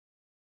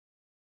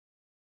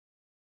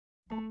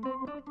Hi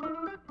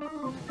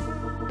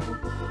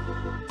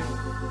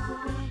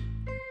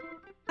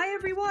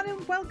everyone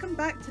and welcome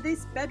back to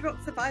this Bedrock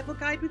survival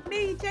guide with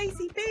me,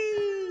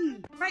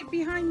 JaseyBee! Right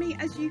behind me,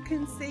 as you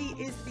can see,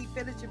 is the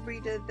villager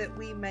breeder that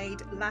we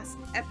made last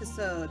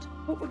episode.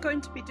 What we're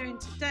going to be doing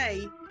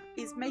today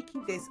is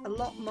making this a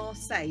lot more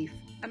safe.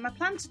 And my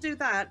plan to do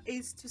that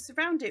is to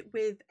surround it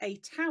with a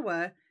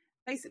tower,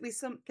 basically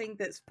something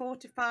that's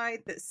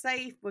fortified, that's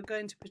safe. We're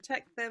going to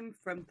protect them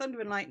from thunder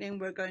and lightning.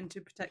 We're going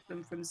to protect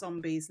them from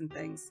zombies and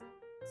things.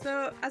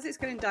 So as it's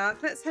getting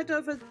dark, let's head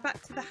over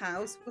back to the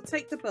house. We'll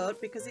take the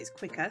boat because it's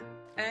quicker.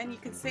 And you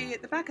can see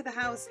at the back of the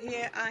house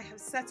here, I have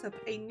set up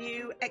a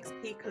new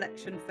XP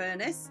collection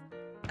furnace,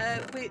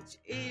 which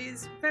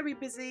is very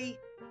busy,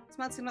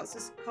 smelting lots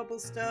of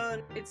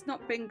cobblestone. It's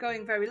not been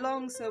going very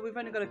long, so we've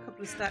only got a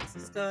couple of stacks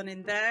of stone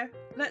in there.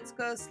 Let's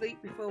go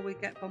sleep before we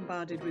get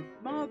bombarded with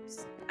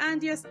mobs.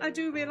 And yes, I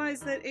do realise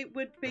that it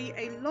would be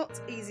a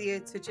lot easier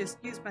to just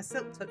use my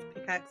silk touch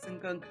pickaxe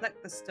and go and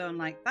collect the stone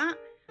like that.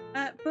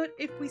 But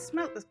if we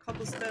smelt the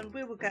cobblestone,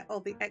 we will get all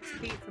the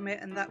XP from it,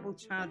 and that will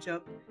charge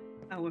up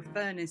our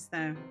furnace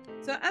there.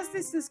 So as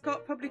this has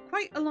got probably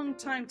quite a long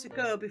time to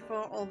go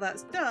before all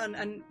that's done,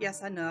 and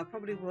yes, I know I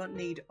probably won't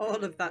need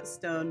all of that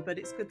stone, but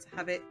it's good to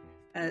have it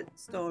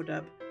stored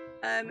up.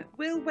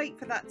 We'll wait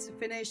for that to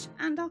finish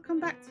and I'll come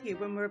back to you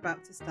when we're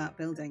about to start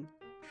building.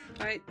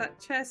 Right, that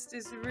chest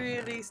is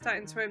really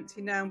starting to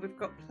empty now. We've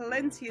got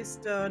plenty of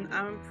stone.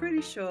 I'm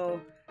pretty sure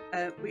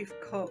we've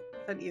got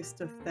plenty of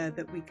stuff there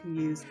that we can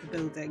use for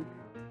building.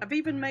 I've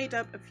even made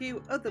up a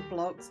few other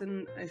blocks,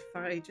 and if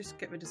I just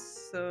get rid of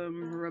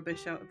some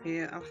rubbish out of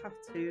here, I'll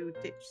have to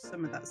ditch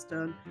some of that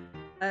stone.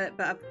 But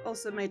I've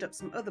also made up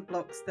some other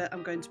blocks that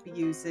I'm going to be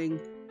using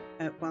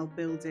while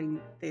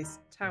building this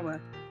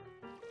tower.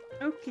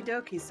 Okie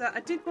dokie, so I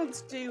did want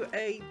to do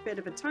a bit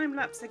of a time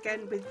lapse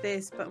again with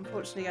this, but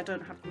unfortunately I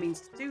don't have the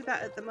means to do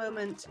that at the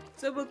moment.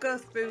 So we'll go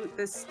through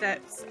the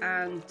steps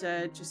and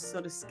just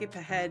sort of skip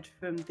ahead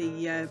from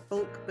the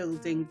bulk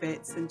building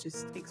bits and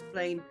just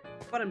explain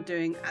what I'm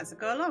doing as I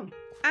go along.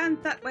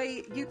 And that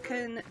way you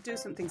can do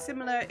something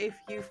similar if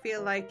you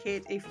feel like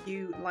it, if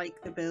you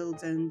like the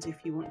build and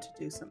if you want to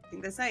do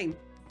something the same.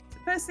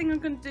 The first thing I'm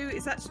going to do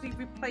is actually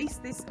replace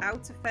this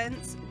outer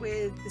fence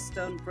with the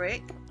stone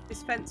brick.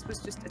 This fence was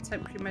just a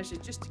temporary measure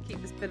just to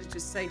keep the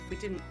villagers safe. We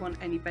didn't want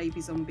any baby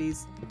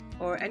zombies,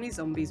 or any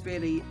zombies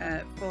really,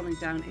 falling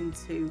down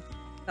into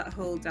that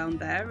hole down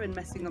there and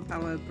messing up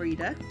our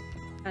breeder.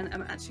 And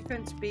I'm actually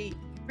going to be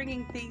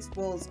bringing these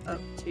walls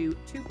up to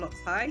 2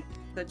 blocks high.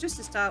 So just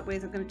to start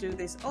with, I'm going to do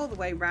this all the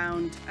way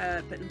round,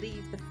 but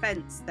leave the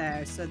fence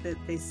there so that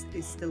this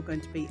is still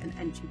going to be an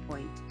entry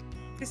point.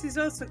 This is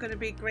also going to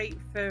be great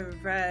for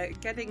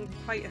getting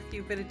quite a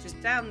few villagers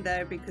down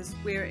there, because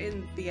we're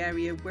in the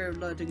area, we're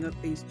loading up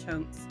these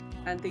chunks,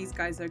 and these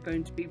guys are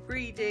going to be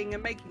breeding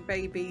and making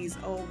babies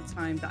all the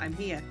time that I'm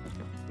here.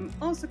 I'm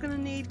also going to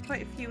need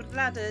quite a few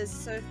ladders,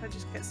 so if I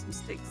just get some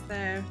sticks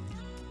there,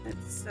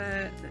 let's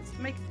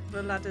make a couple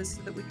of ladders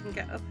so that we can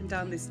get up and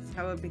down this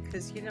tower,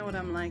 because you know what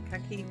I'm like,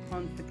 I keep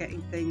on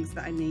forgetting things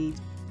that I need.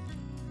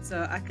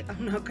 So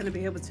I'm not going to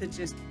be able to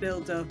just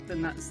build up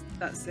and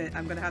that's it.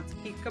 I'm going to have to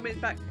keep coming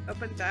back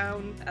up and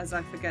down as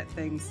I forget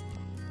things.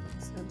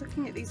 So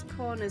looking at these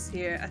corners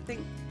here, I think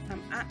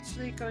I'm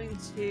actually going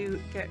to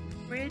get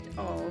rid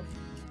of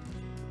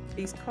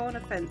these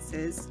corner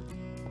fences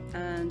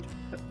and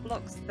put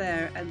blocks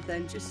there, and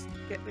then just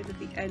get rid of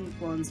the end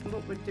ones. And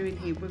what we're doing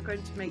here, we're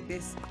going to make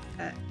this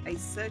a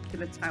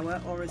circular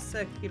tower, or as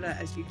circular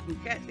as you can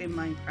get in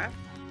Minecraft.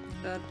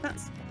 So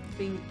that's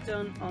being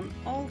done on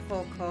all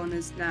 4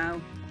 corners now,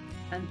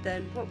 and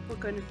then what we're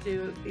going to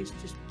do is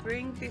just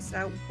bring this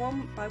out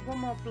one by one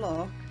more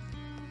block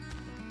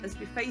as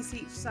we face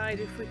each side.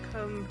 If we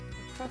come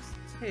across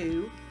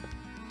 2,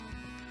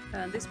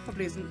 and this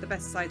probably isn't the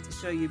best side to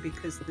show you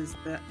because there's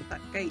that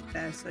gate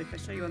there, so if I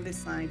show you on this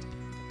side,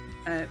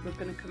 we're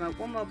going to come out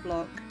one more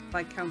block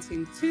by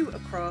counting 2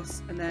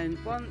 across, and then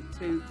 1,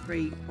 2,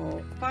 3,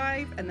 4,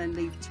 5, and then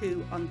leave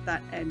 2 on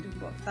that end.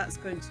 And what that's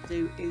going to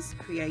do is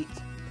create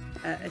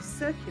a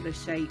circular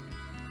shape.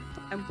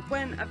 And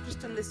when I've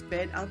just done this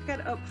bit, I'll get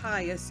it up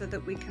higher so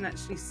that we can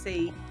actually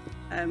see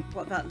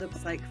what that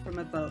looks like from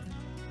above.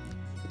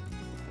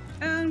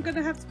 And I'm going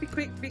to have to be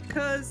quick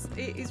because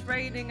it is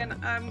raining and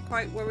I'm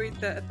quite worried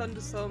that a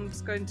thunderstorm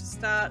is going to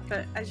start,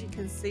 but as you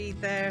can see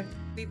there,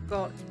 we've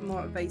got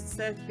more of a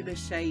circular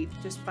shape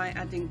just by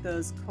adding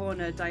those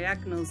corner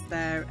diagonals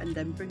there and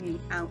then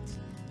bringing out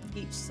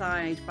each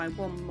side by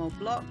 1 more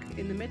block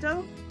in the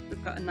middle.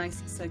 We've got a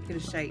nice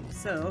circular shape,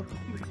 so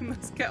we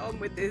must get on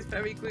with this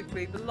very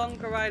quickly. The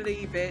longer I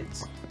leave it,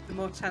 the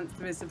more chance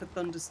there is of a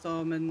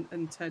thunderstorm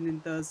and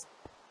turning those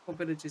poor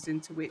villagers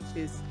into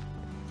witches.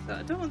 So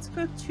I don't want to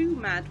go too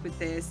mad with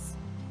this,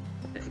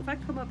 but if I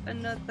come up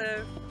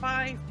another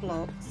 5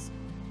 blocks,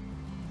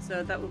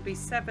 so that will be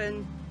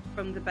 7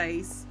 from the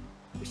base,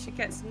 we should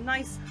get some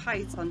nice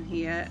height on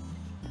here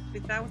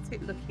without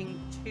it looking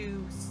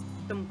too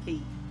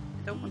stumpy.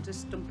 I don't want a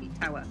stumpy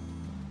tower.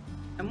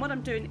 And what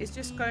I'm doing is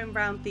just going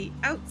around the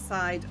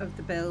outside of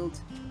the build,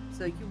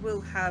 so you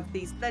will have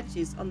these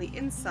ledges on the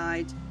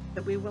inside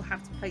that we will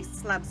have to place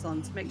slabs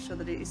on to make sure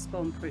that it is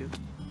spawn proof.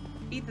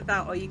 Either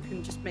that, or you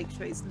can just make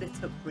sure it's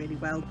lit up really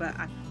well, but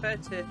I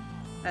prefer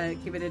to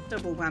give it a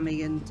double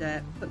whammy and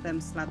put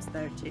them slabs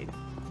there too.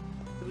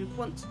 So we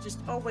want to just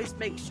always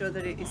make sure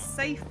that it is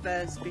safe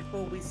first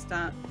before we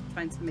start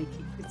trying to make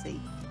it pretty.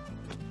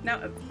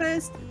 Now at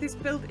first this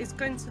build is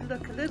going to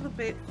look a little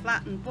bit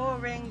flat and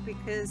boring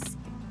because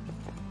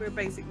we're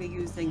basically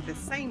using the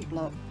same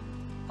block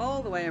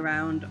all the way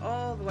around,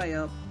 all the way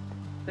up.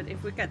 But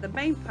if we get the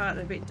main part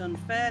of it done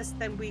first,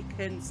 then we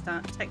can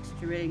start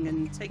texturing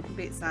and taking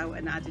bits out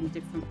and adding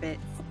different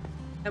bits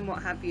and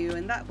what have you,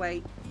 and that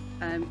way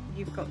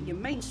you've got your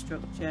main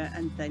structure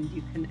and then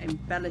you can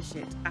embellish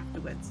it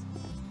afterwards.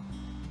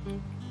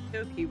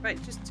 Okay, right,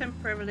 just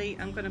temporarily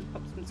I'm going to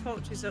pop some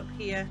torches up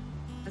here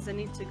as I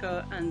need to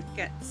go and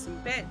get some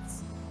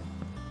bits,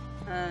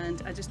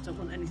 and I just don't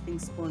want anything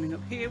spawning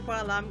up here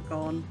while I'm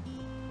gone.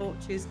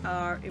 Torches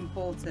are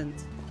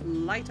important.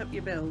 Light up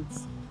your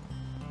builds.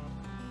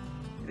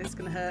 This is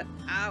going to hurt.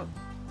 Ow!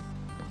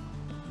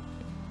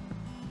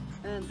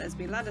 And there's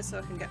my ladder so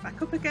I can get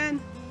back up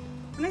again.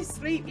 Can I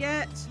sleep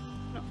yet?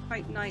 Not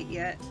quite night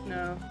yet,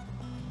 no.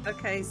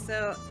 Okay,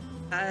 so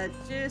I'm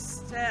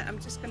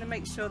just going to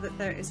make sure that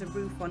there is a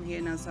roof on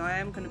here now, so I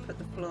am going to put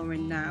the floor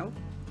in now.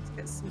 Let's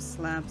get some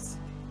slabs.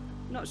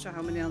 Not sure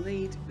how many I'll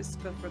need. Let's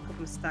go for a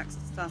couple of stacks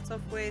to start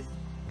off with.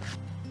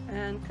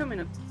 And coming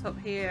up to the top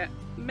here,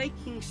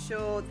 making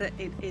sure that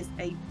it is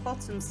a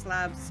bottom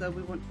slab, so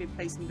we want to be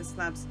placing the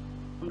slabs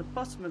on the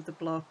bottom of the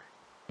block.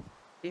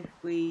 If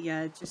we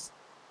just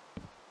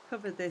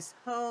cover this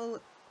whole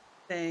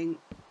thing,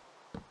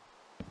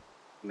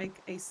 make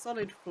a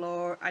solid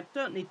floor. I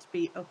don't need to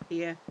be up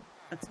here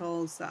at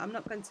all, so I'm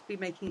not going to be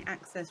making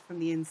access from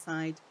the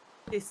inside.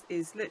 This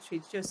is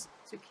literally just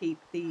to keep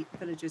the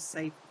villagers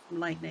safe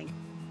from lightning.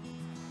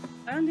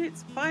 And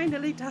it's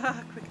finally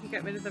dark. We can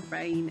get rid of the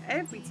rain.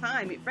 Every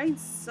time it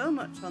rains so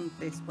much on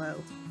this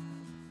world.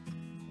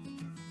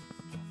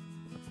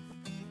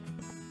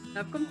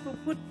 I've gone for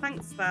wood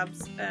plank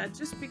slabs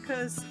just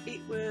because it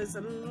was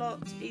a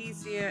lot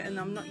easier, and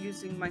I'm not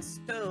using my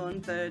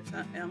stone that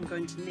I'm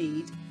going to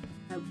need.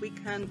 We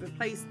can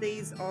replace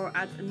these or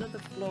add another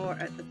floor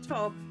at the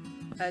top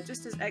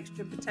just as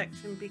extra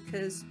protection,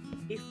 because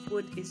if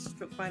wood is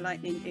struck by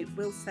lightning it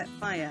will set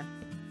fire,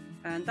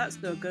 and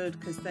that's no good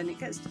because then it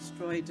gets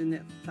destroyed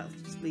and that'll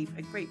just leave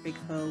a great big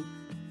hole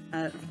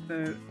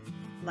for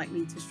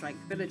lightning to strike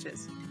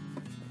villagers.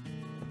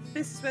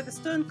 This is where the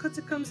stone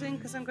cutter comes in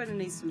because I'm going to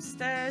need some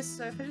stairs,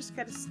 so if I just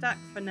get a stack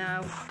for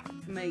now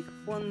to make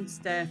one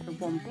stair for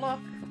one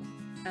block.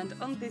 And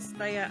on this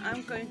layer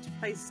I'm going to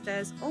place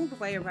stairs all the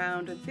way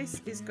around, and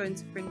this is going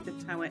to bring the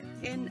tower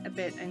in a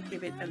bit and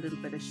give it a little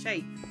bit of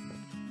shape.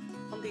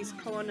 On these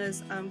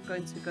corners I'm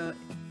going to go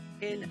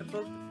in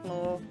above the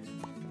floor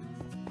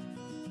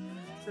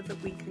so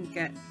that we can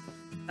get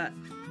that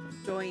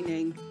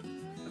joining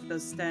of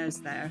those stairs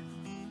there.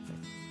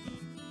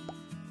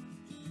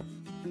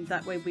 And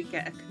that way we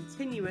get a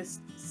continuous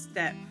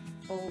step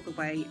all the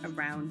way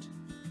around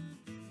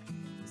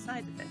the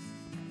side of this.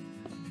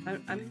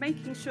 I'm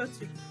making sure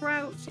to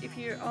crouch. If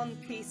you're on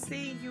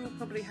PC, you will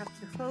probably have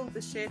to hold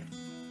the shift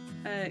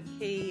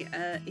key.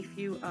 If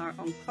you are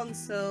on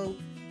console,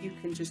 you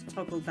can just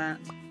toggle that.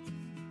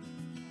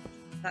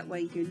 That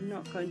way you're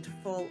not going to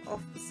fall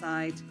off the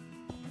side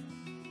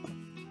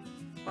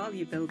while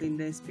you're building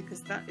this,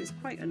 because that is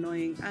quite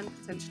annoying and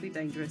potentially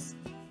dangerous.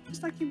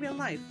 Just like in real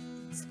life.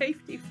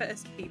 Safety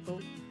first,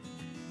 people.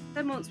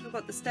 Then once we've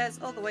got the stairs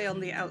all the way on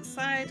the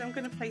outside, I'm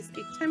going to place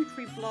a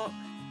temporary block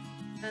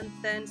and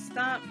then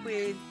start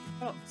with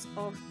blocks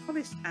of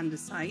polished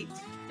andesite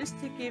just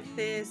to give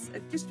this,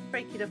 just to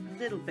break it up a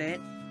little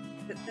bit.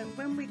 But then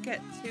when we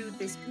get to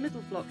this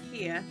middle block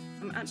here,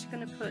 I'm actually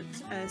going to put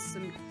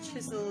some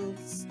chiseled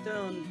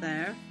stone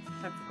there.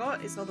 I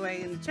forgot, it's all the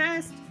way in the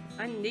chest.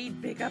 I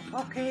need bigger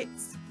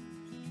pockets.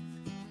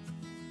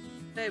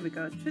 There we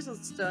go,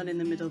 chiseled stone in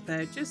the middle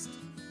there, just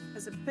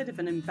as a bit of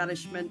an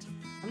embellishment.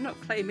 I'm not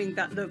claiming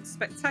that looks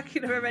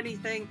spectacular or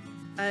anything.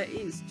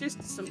 It's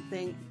just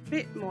something a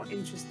bit more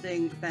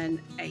interesting than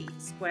a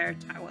square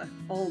tower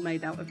all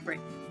made out of brick.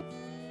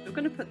 We're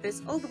going to put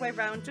this all the way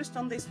around just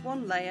on this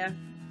one layer.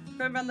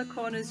 Going around the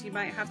corners you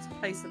might have to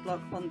place a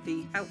block on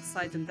the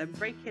outside and then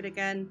break it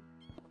again,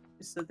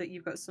 just so that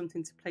you've got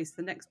something to place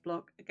the next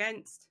block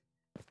against.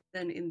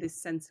 Then in this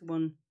centre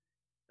one,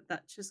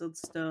 that chiseled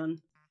stone,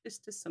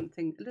 just as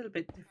something a little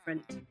bit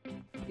different.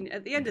 I mean,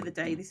 at the end of the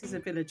day, this is a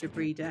villager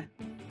breeder.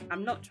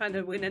 I'm not trying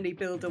to win any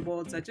build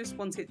awards. I just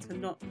want it to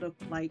not look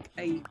like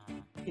a,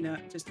 you know,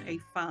 just a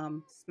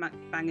farm smack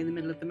bang in the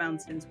middle of the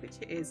mountains, which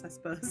it is, I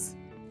suppose.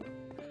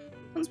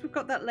 Once we've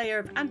got that layer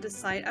of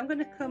andesite, I'm going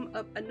to come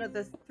up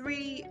another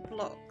 3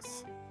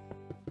 blocks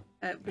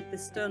with the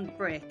stone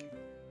brick.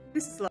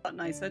 This is a lot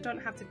nicer. I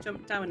don't have to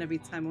jump down every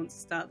time I want to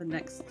start the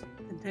next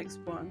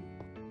one.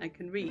 I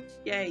can reach.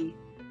 Yay!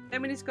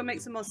 Then we need to go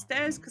make some more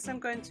stairs because I'm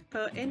going to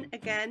go in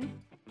again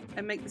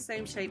and make the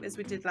same shape as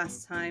we did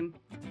last time,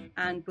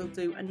 and we'll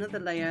do another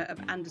layer of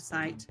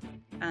andesite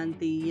and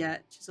the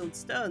chiseled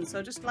stone. So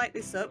I'll just light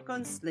this up, go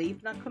and sleep,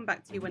 and I'll come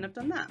back to you when I've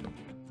done that.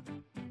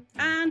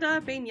 And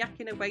I've been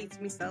yakking away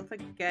to myself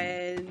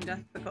again.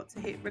 I forgot to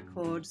hit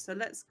record, so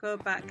let's go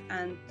back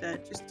and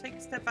just take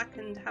a step back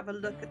and have a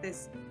look at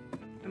this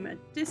from a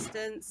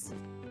distance.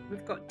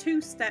 We've got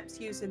 2 steps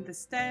using the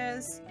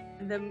stairs,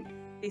 and then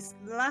this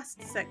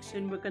last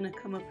section we're going to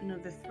come up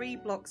another 3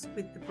 blocks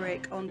with the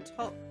brick on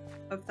top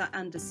of that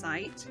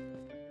andesite.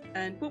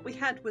 And what we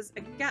had was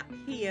a gap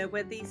here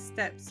where these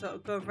steps sort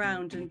of go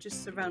around and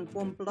just surround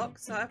 1 block.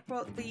 So I've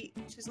brought the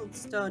chiseled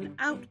stone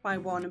out by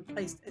 1 and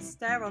placed a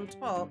stair on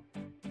top.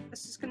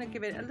 That's just going to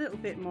give it a little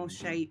bit more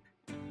shape.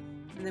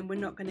 And then we're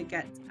not going to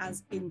get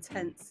as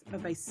intense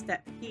of a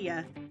step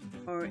here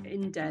or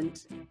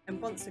indent.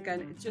 And once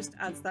again, it just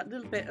adds that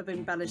little bit of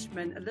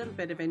embellishment, a little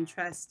bit of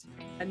interest,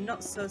 and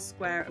not so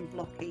square and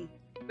blocky,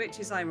 which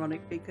is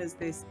ironic because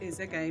this is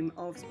a game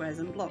of squares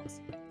and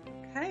blocks.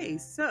 Okay,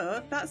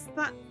 so that's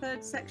that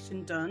 3rd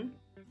section done.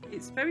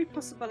 It's very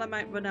possible I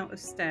might run out of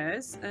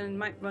stairs and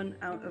might run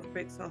out of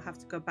bricks, so I'll have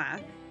to go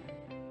back.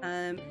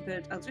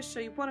 But I'll just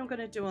show you what I'm going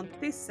to do on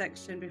this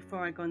section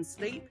before I go and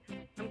sleep.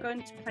 I'm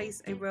going to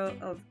place a row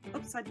of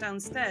upside down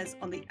stairs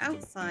on the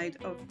outside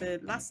of the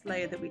last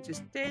layer that we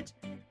just did,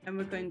 and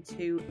we're going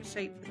to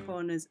shape the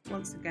corners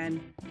once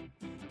again.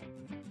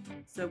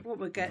 So what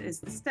we'll get is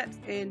the steps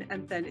in,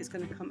 and then it's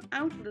going to come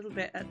out a little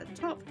bit at the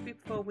top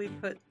before we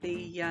put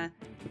the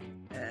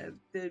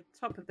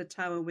top of the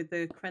tower with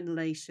the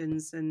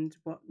crenellations and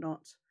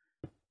whatnot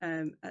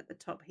at the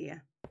top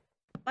here.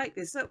 Light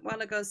this up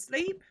while I go to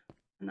sleep,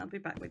 and I'll be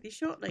back with you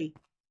shortly.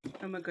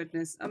 Oh my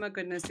goodness,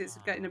 it's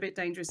getting a bit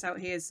dangerous out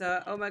here,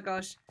 so oh my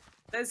gosh,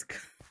 let's go.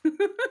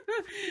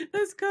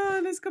 let's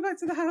go back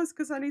to the house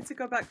because I need to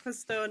go back for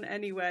stone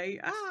anyway.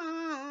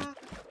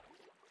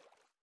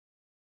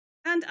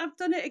 And I've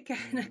done it again.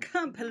 I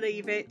can't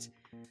believe it.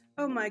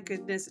 Oh my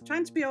goodness.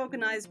 Trying to be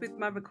organised with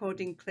my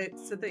recording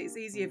clips so that it's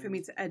easier for me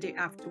to edit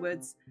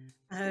afterwards.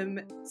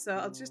 So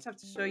I'll just have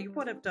to show you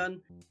what I've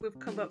done. We've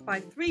come up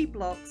by 3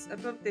 blocks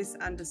above this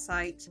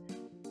andesite.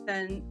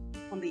 Then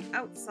on the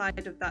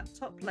outside of that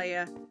top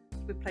layer,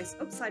 we place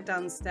upside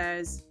down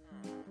stairs.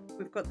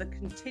 We've got the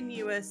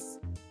continuous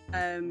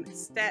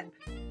step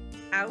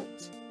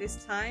out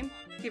this time.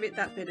 Give it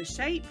that bit of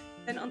shape.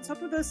 Then on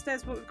top of those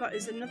stairs, what we've got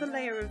is another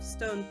layer of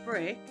stone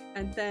brick,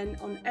 and then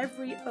on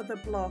every other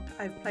block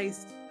I've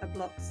placed a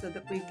block so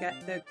that we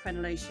get the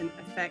crenellation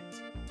effect.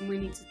 And we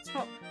need to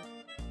top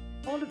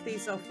all of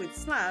these off with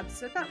slabs,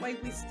 so that way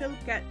we still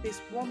get this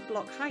 1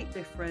 block height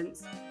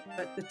difference,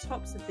 but the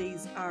tops of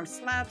these are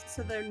slabs,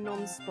 so they're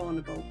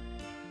non-spawnable.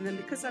 And then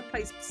because I've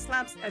placed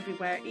slabs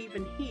everywhere,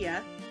 even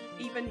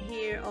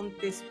here on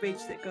this ridge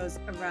that goes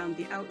around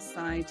the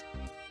outside,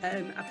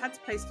 I've had to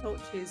place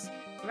torches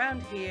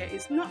around here.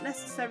 It's not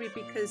necessary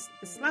because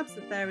the slabs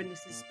are there and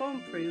this is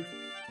spawn proof,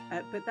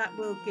 but that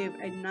will give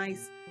a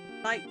nice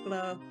light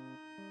glow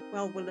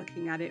while we're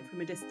looking at it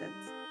from a distance.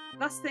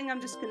 Last thing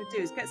I'm just going to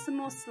do is get some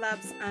more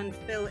slabs and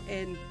fill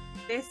in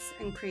this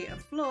and create a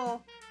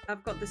floor.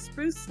 I've got the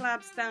spruce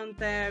slabs down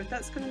there.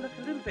 That's going to look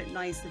a little bit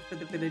nicer for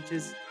the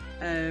villagers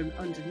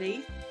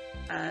underneath.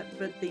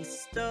 But the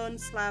stone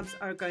slabs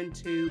are going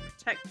to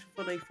protect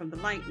fully from the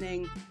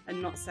lightning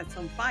and not set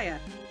on fire.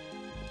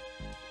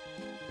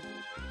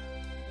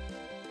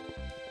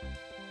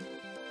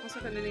 Also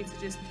going to need to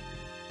just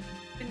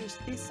finish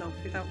this off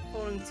without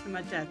falling to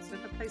my death. So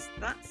if I place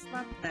that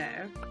slab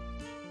there,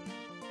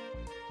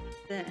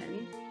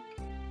 then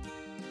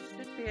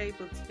I should be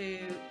able to...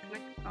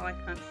 Oh, I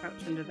can't crouch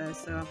under there,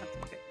 so I'll have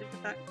to get rid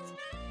of that.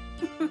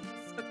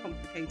 So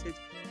complicated.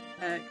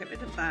 Get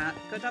rid of that,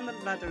 go down the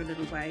ladder a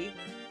little way,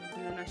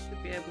 and then I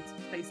should be able to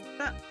place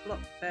that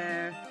block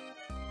there,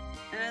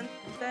 and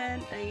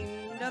then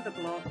another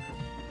block.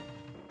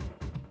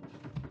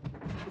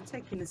 We're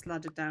taking this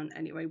ladder down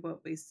anyway,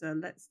 won't we? So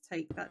let's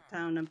take that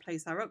down and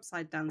place our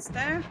upside down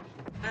stair,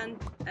 and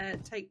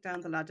take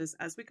down the ladders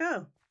as we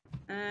go.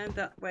 And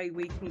that way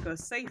we can go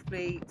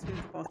safely to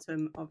the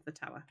bottom of the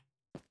tower.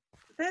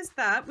 There's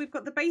that. We've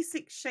got the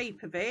basic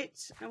shape of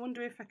it. I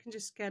wonder if I can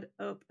just get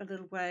up a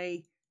little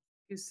way.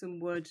 Use some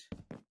wood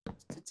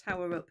to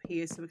tower up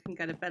here so we can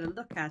get a better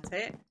look at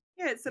it.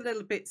 Yeah, it's a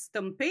little bit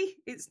stumpy.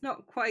 It's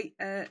not quite,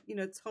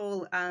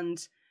 tall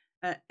and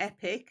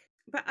epic,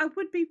 but I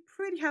would be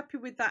pretty happy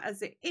with that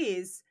as it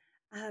is.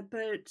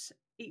 But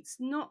it's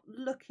not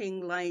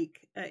looking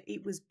like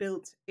it was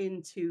built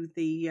into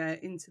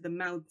the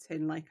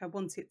mountain like I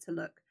want it to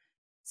look.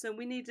 So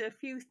we need a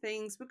few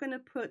things. We're going to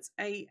put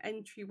a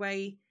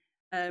entryway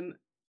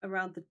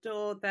around the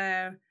door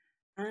there.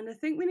 And I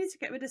think we need to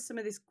get rid of some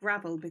of this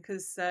gravel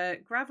because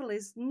gravel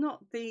is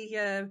not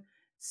the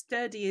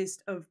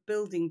sturdiest of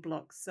building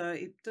blocks. So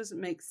it doesn't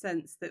make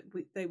sense that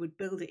they would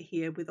build it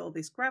here with all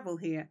this gravel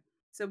here.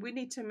 So we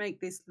need to make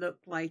this look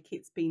like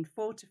it's been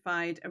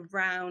fortified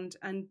around.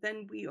 And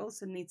then we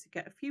also need to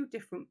get a few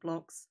different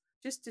blocks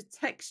just to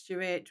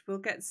texture it. We'll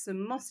get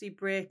some mossy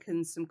brick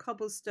and some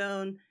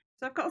cobblestone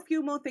So I've got a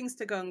few more things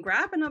to go and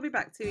grab and I'll be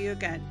back to you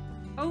again.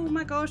 Oh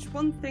my gosh,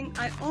 one thing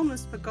I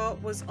almost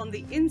forgot was on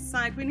the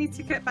inside. We need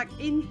to get back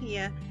in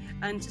here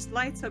and just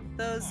light up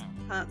those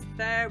parts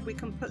there. We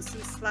can put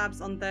some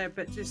slabs on there,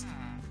 but just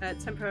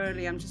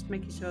temporarily I'm just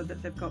making sure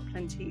that they've got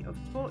plenty of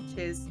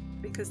torches,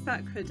 because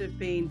that could have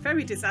been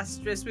very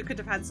disastrous. We could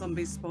have had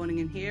zombies spawning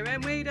in here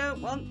and we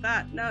don't want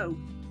that. No,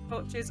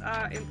 torches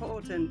are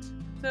important.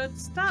 So to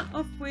start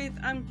off with,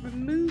 I'm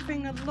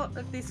removing a lot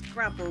of this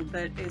gravel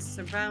that is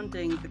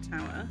surrounding the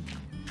tower.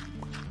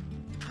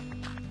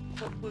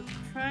 What we'll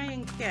try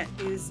and get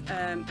is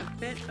a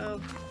bit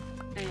of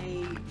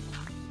a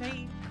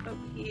shape up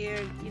here,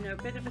 you know,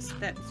 a bit of a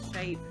step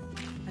shape.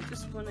 I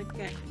just want to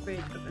get rid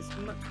of as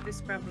much of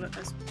this gravel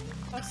as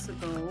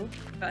possible,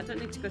 but I don't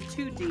need to go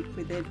too deep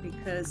with it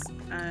because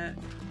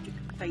we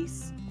can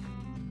place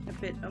a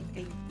bit of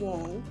a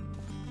wall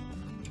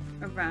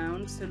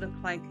around to look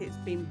like it's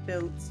been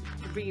built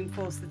to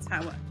reinforce the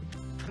tower.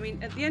 I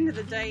mean, at the end of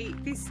the day,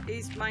 this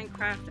is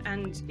Minecraft,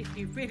 and if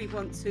you really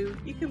want to,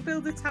 you can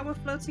build a tower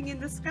floating in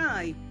the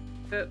sky.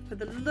 But for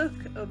the look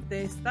of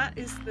this, that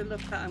is the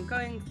look that I'm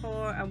going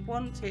for. I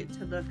want it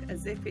to look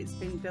as if it's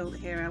been built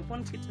here. I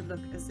want it to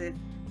look as if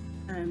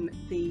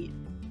the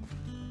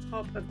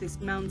top of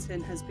this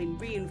mountain has been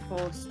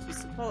reinforced to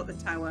support the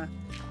tower.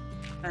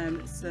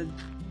 So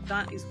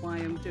that is why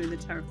I'm doing the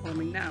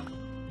terraforming now.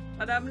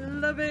 And I'm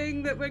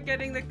loving that we're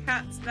getting the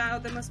cats now.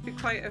 There must be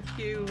quite a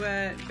few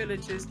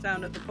villagers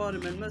down at the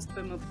bottom, and most of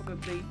them will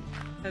probably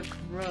have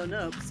grown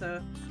up.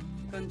 So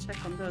go and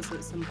check on those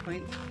at some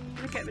point. I'm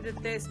going to get rid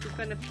of this. We're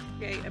going to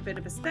create a bit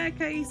of a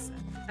staircase,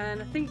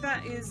 and I think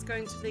that is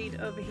going to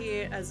lead over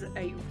here as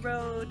a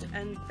road,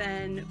 and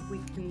then we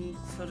can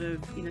sort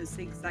of, you know,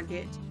 zigzag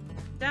it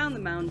down the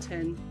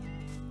mountain,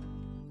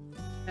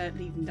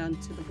 leading down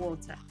to the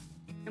water.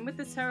 And with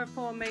the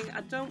terraforming, I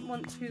don't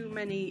want too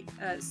many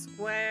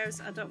squares.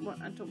 I don't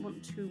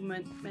want too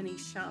many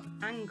sharp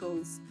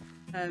angles.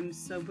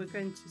 So we're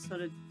going to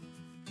sort of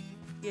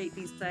create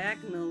these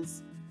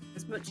diagonals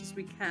as much as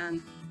we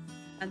can,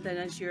 and then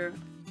as you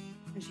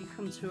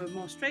come to a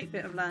more straight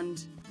bit of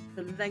land,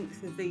 the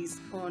length of these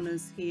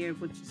corners here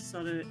will just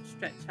sort of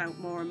stretch out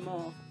more and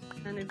more.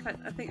 And in fact,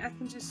 I think I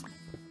can just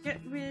get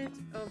rid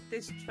of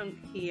this chunk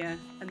here,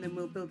 and then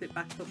we'll build it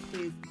back up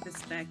with the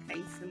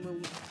staircase, and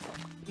we'll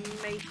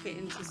make it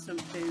into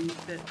something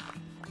that,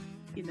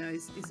 you know,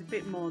 is a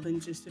bit more than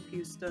just a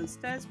few stone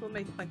stairs. We'll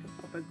make like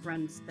a proper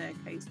grand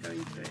staircase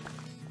going through it.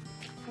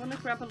 I want to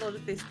grab a lot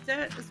of this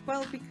dirt as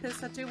well,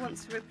 because I do want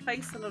to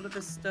replace a lot of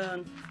the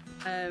stone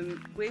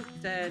with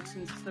dirt,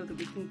 and so that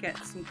we can get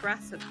some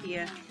grass up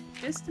here,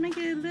 just to make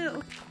it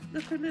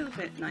look a little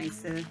bit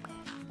nicer.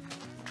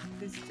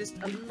 There's just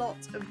a lot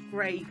of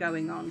grey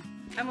going on,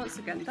 and once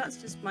again, that's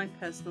just my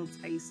personal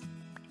taste.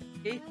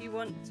 If you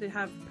want to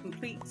have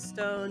complete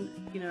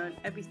stone, you know,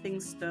 everything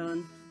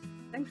stone,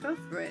 then go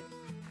for it.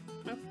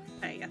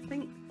 Okay, I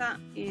think that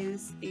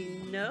is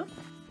enough.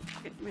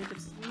 Get rid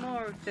of some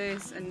more of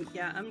this, and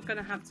yeah, I'm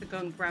gonna have to go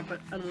and grab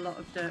a lot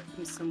of dirt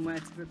from somewhere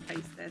to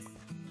replace this.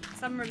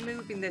 So I'm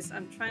removing this.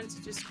 I'm trying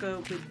to just go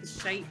with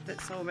the shape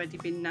that's already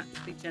been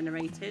naturally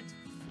generated,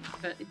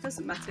 but it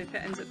doesn't matter if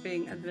it ends up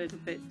being a little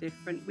bit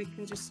different. We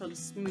can just sort of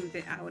smooth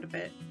it out a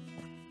bit.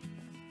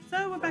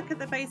 So we're back at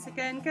the base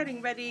again,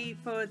 getting ready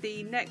for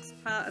the next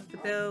part of the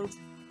build.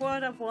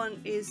 What I want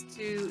is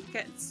to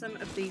get some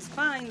of these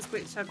vines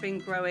which I've been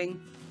growing.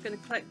 I'm going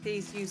to collect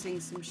these using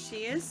some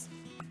shears,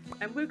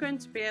 and we're going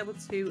to be able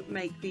to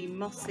make the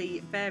mossy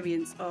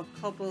variants of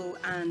cobble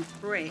and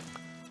brick,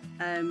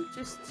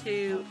 just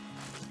to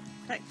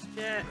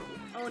texture.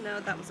 Oh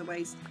no, that was a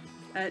waste.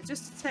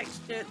 Just to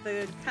texture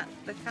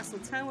the castle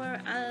tower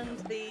and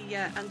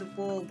the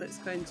wall that's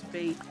going to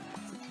be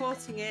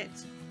supporting it.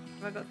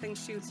 Have I got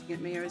things shooting at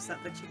me, or is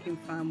that the chicken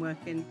farm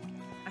working?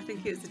 I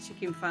think it's the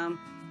chicken farm.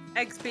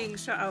 Eggs being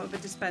shot out of a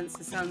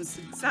dispenser sounds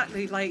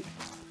exactly like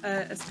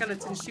a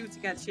skeleton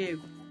shooting at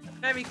you.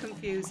 Very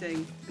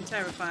confusing and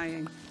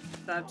terrifying.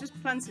 So I've just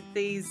planted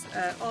these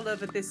all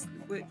over this.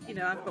 You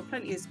know, I've got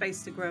plenty of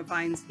space to grow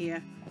vines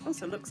here.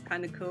 Also looks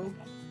kind of cool.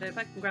 So if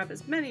I can grab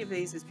as many of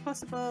these as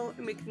possible,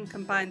 and we can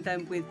combine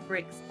them with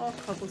bricks or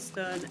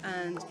cobblestone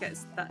and get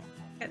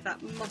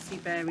that mossy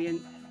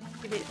variant.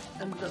 Give it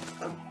a look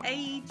of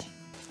age.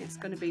 It's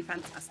going to be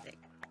fantastic.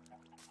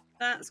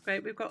 That's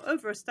great. We've got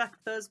over a stack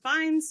of those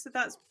vines, so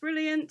that's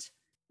brilliant.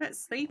 Let's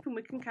sleep and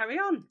we can carry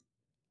on.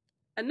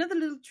 Another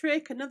little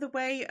trick, another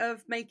way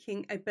of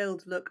making a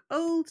build look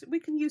old, we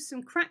can use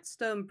some cracked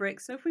stone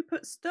bricks. So if we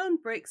put stone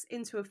bricks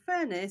into a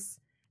furnace,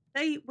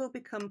 they will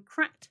become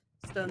cracked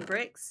stone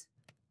bricks.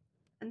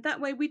 And that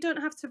way we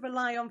don't have to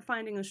rely on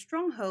finding a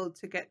stronghold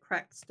to get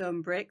cracked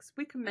stone bricks.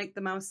 We can make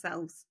them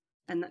ourselves.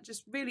 And that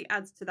just really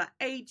adds to that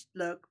aged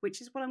look,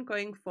 which is what I'm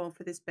going for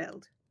this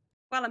build.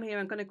 While I'm here,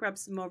 I'm going to grab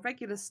some more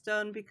regular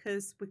stone,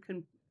 because we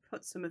can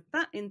put some of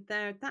that in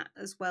there. That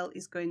as well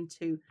is going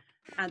to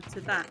add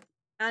to that.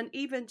 And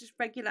even just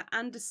regular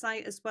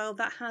andesite as well,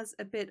 that has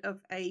a bit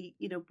of a,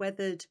 you know,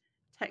 weathered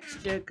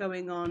texture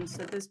going on.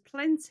 So there's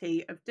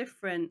plenty of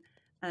different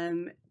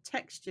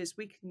textures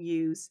we can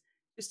use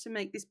just to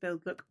make this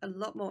build look a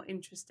lot more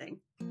interesting.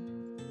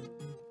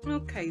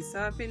 Okay,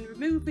 so I've been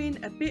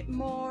removing a bit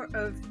more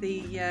of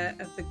the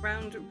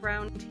ground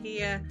around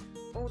here.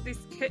 Oh, this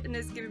kitten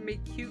is giving me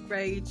cute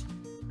rage.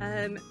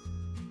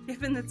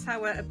 Given the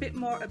tower a bit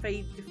more of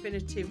a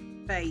definitive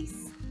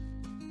base.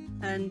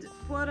 And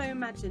what I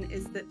imagine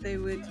is that they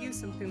would use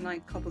something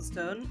like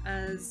cobblestone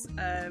as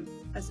a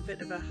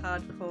bit of a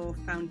hardcore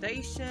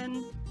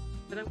foundation.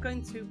 But I'm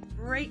going to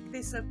break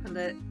this up a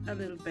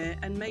little bit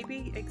and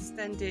maybe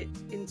extend it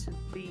into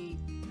the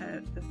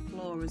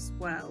floor as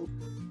well.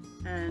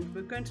 And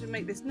we're going to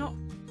make this not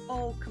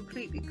all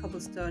completely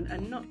cobblestone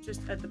and not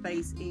just at the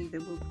base either.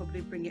 We'll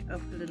probably bring it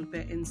up a little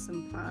bit in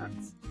some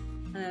parts.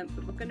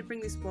 But we're going to bring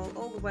this wall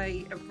all the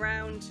way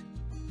around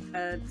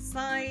the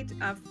side.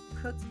 I've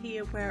cut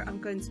here where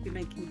I'm going to be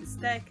making the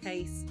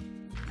staircase,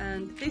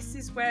 and this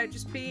is where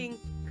just being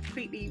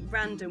completely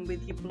random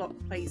with your block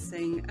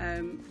placing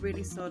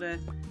really sort of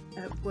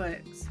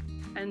works.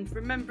 And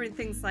remembering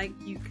things like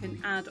you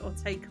can add or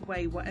take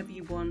away whatever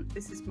you want.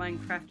 This is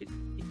Minecraft,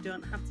 you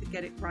don't have to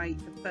get it right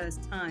the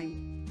first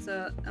time.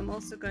 So I'm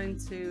also going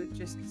to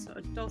just sort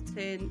of dot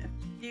in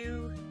a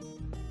few,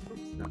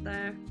 oops, not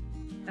there,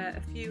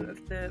 a few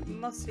of the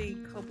mossy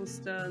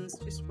cobblestones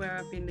just where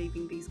I've been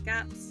leaving these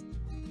gaps.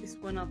 This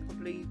one I'll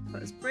probably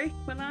put as brick,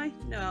 will I?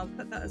 No, I'll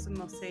put that as a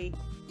mossy.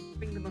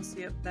 Bring the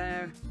mossy up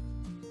there.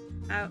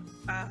 Out.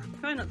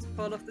 Try not to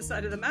fall off the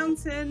side of the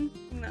mountain.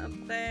 Bring that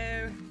up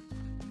there.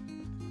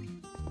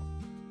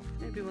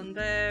 Maybe one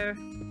there.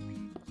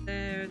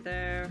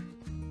 There.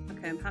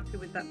 Okay, I'm happy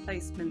with that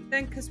placement.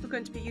 Then, because we're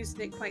going to be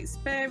using it quite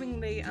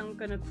sparingly, I'm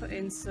going to put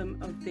in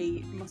some of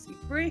the mossy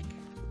brick.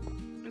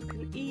 We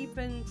can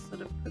even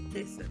sort of put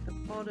this at the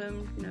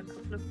bottom, you know, a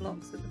couple of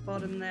blocks at the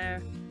bottom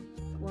there,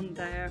 one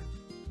there.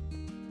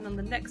 And on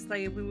the next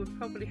layer we would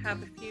probably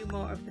have a few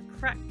more of the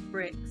cracked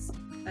bricks,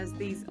 as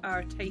these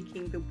are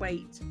taking the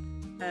weight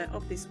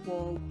of this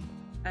wall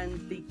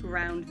and the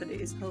ground that it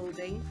is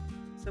holding.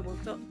 So we'll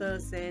dot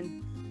those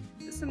in.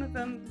 Some of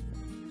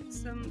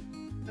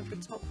the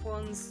top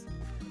ones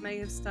may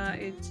have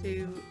started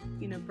to,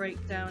 you know,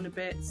 break down a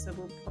bit, so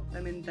we'll pop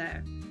them in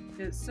there.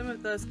 Some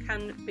of those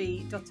can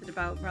be dotted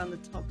about around the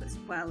top as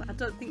well. I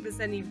don't think there's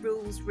any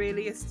rules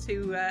really as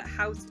to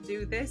how to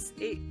do this.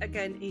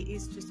 Again, it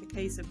is just a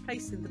case of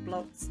placing the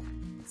blocks,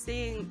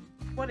 seeing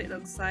what it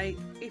looks like.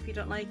 If you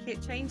don't like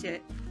it, change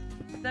it.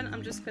 Then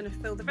I'm just going to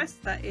fill the rest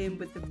of that in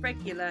with the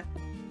regular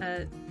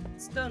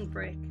stone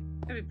brick.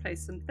 Maybe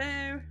place them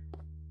there.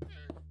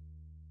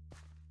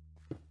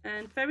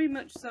 And very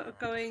much sort of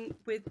going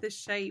with the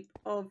shape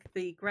of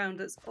the ground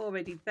that's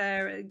already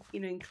there, you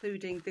know,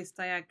 including this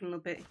diagonal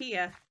bit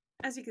here.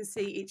 As you can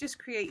see, it just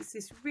creates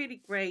this really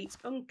great,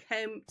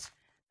 unkempt,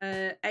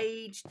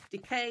 aged,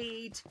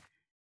 decayed,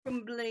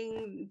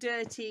 crumbling,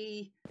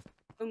 dirty,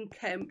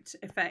 unkempt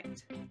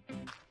effect.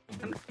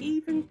 I'm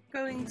even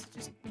going to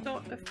just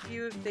dot a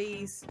few of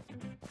these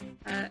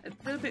a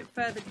little bit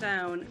further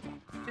down,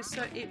 just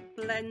so it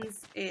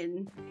blends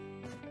in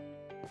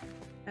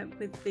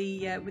with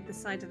the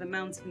side of the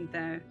mountain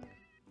there.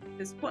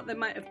 Because what they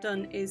might have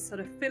done is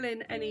sort of fill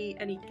in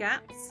any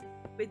gaps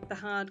with the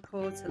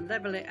hardcore to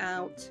level it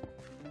out.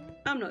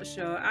 I'm not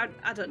sure. I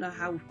don't know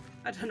how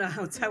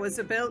towers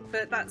are built,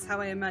 but that's how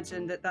I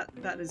imagine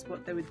that is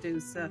what they would do.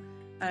 So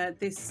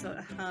this sort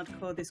of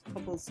hardcore, this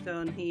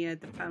cobblestone here,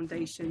 the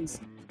foundations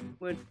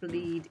would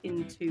bleed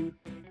into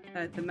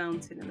the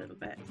mountain a little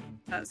bit.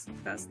 That's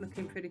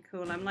looking pretty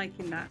cool. I'm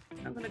liking that.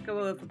 I'm going to go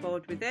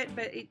overboard with it,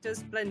 but it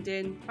does blend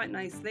in quite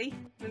nicely.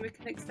 Then we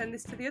can extend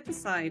this to the other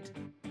side.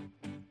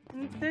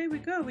 And there we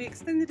go. We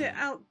extended it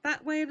out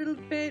that way a little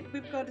bit.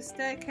 We've got a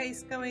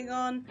staircase going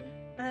on.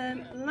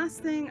 Last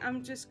thing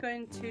I'm just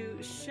going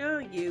to show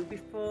you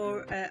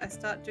before I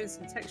start doing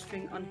some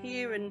texturing on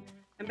here and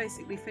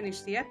basically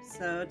finish the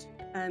episode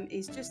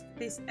is just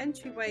this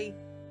entryway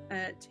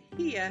to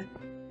here.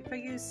 If I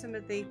use some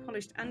of the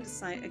polished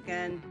andesite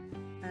again,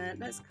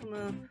 let's come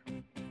up.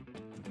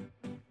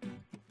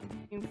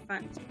 In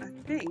fact, I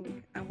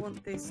think I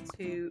want this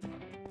to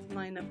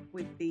line up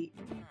with the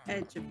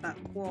edge of that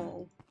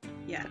wall.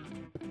 Yeah.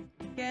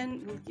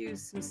 Again, we'll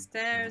use some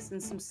stairs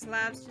and some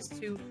slabs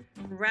just to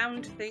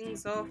round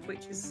things off,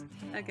 which is,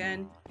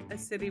 again, a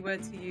silly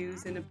word to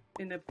use in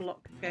a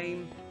block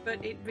game,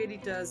 but it really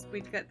does.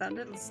 We'd get that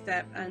little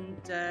step and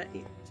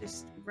it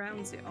just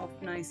rounds it off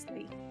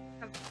nicely.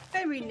 I'm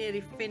very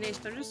nearly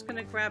finished. I'm just going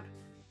to grab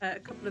a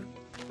couple of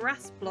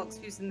grass blocks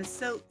using the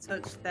silk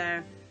touch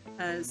there,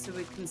 so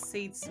we can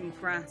seed some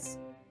grass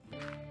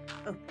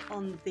up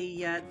on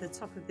the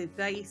top of the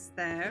vase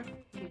there.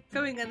 I'm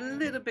going a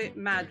little bit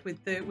mad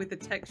with the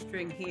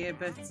texturing here,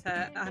 but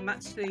I'm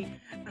actually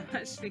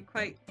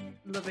quite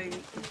loving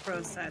the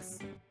process.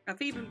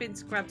 I've even been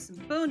to grab some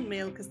bone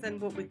meal, because then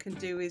what we can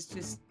do is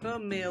just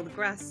bone meal the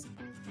grass,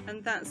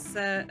 and that's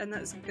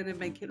going to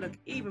make it look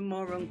even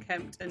more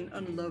unkempt and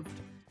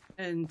unloved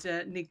and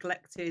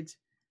neglected.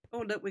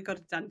 Oh look, we got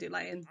a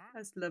dandelion.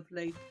 That's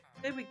lovely.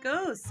 There we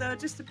go. So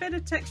just a bit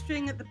of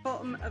texturing at the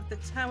bottom of the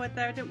tower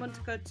there. I didn't want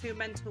to go too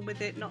mental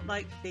with it, not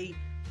like the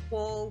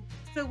wall.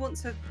 Still want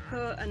to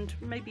cut and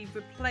maybe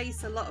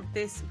replace a lot of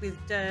this with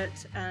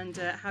dirt and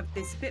have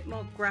this bit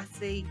more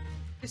grassy.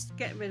 Just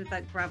get rid of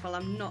that gravel.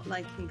 I'm not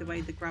liking the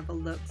way the gravel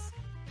looks.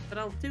 But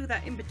I'll do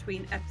that in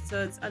between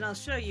episodes, and I'll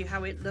show you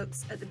how it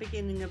looks at the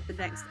beginning of the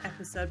next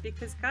episode,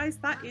 because guys,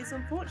 that is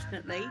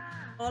unfortunately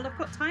all I've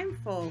got time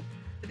for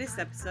this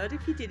episode.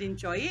 If you did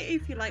enjoy it,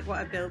 if you like what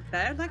I built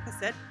there, like I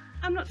said,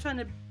 I'm not trying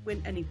to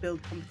win any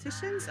build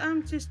competitions.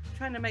 I'm just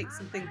trying to make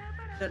something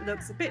that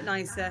looks a bit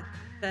nicer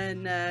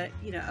than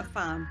you know, a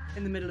farm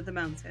in the middle of the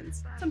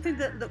mountains. Something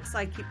that looks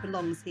like it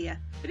belongs here.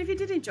 But if you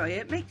did enjoy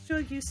it, make sure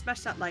you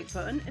smash that like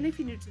button, and if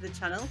you're new to the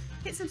channel,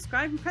 hit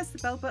subscribe and press the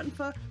bell button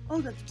for all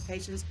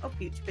notifications of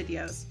future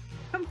videos.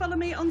 Come follow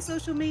me on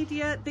social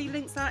media, the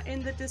links are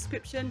in the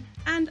description,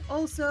 and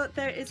also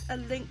there is a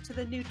link to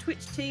the new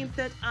Twitch team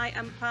that I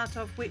am part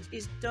of, which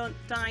is Don't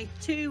Die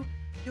 2.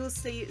 You'll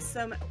see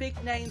some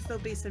big names.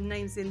 There'll be some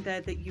names in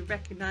there that you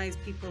recognise,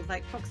 people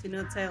like Foxy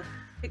No-Tail,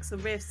 Pixel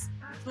Riffs,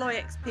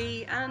 Floy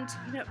XP, and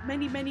you know,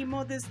 many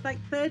more. There's like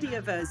 30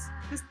 of us.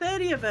 There's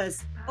 30 of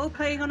us all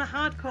playing on a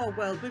hardcore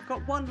world. We've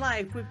got one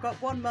life, we've got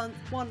 1 month,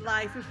 one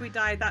life. If we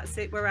die, that's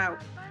it, we're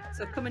out.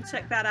 So come and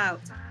check that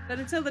out. But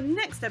until the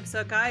next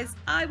episode, guys,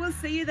 I will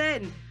see you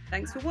then.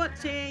 Thanks for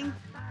watching.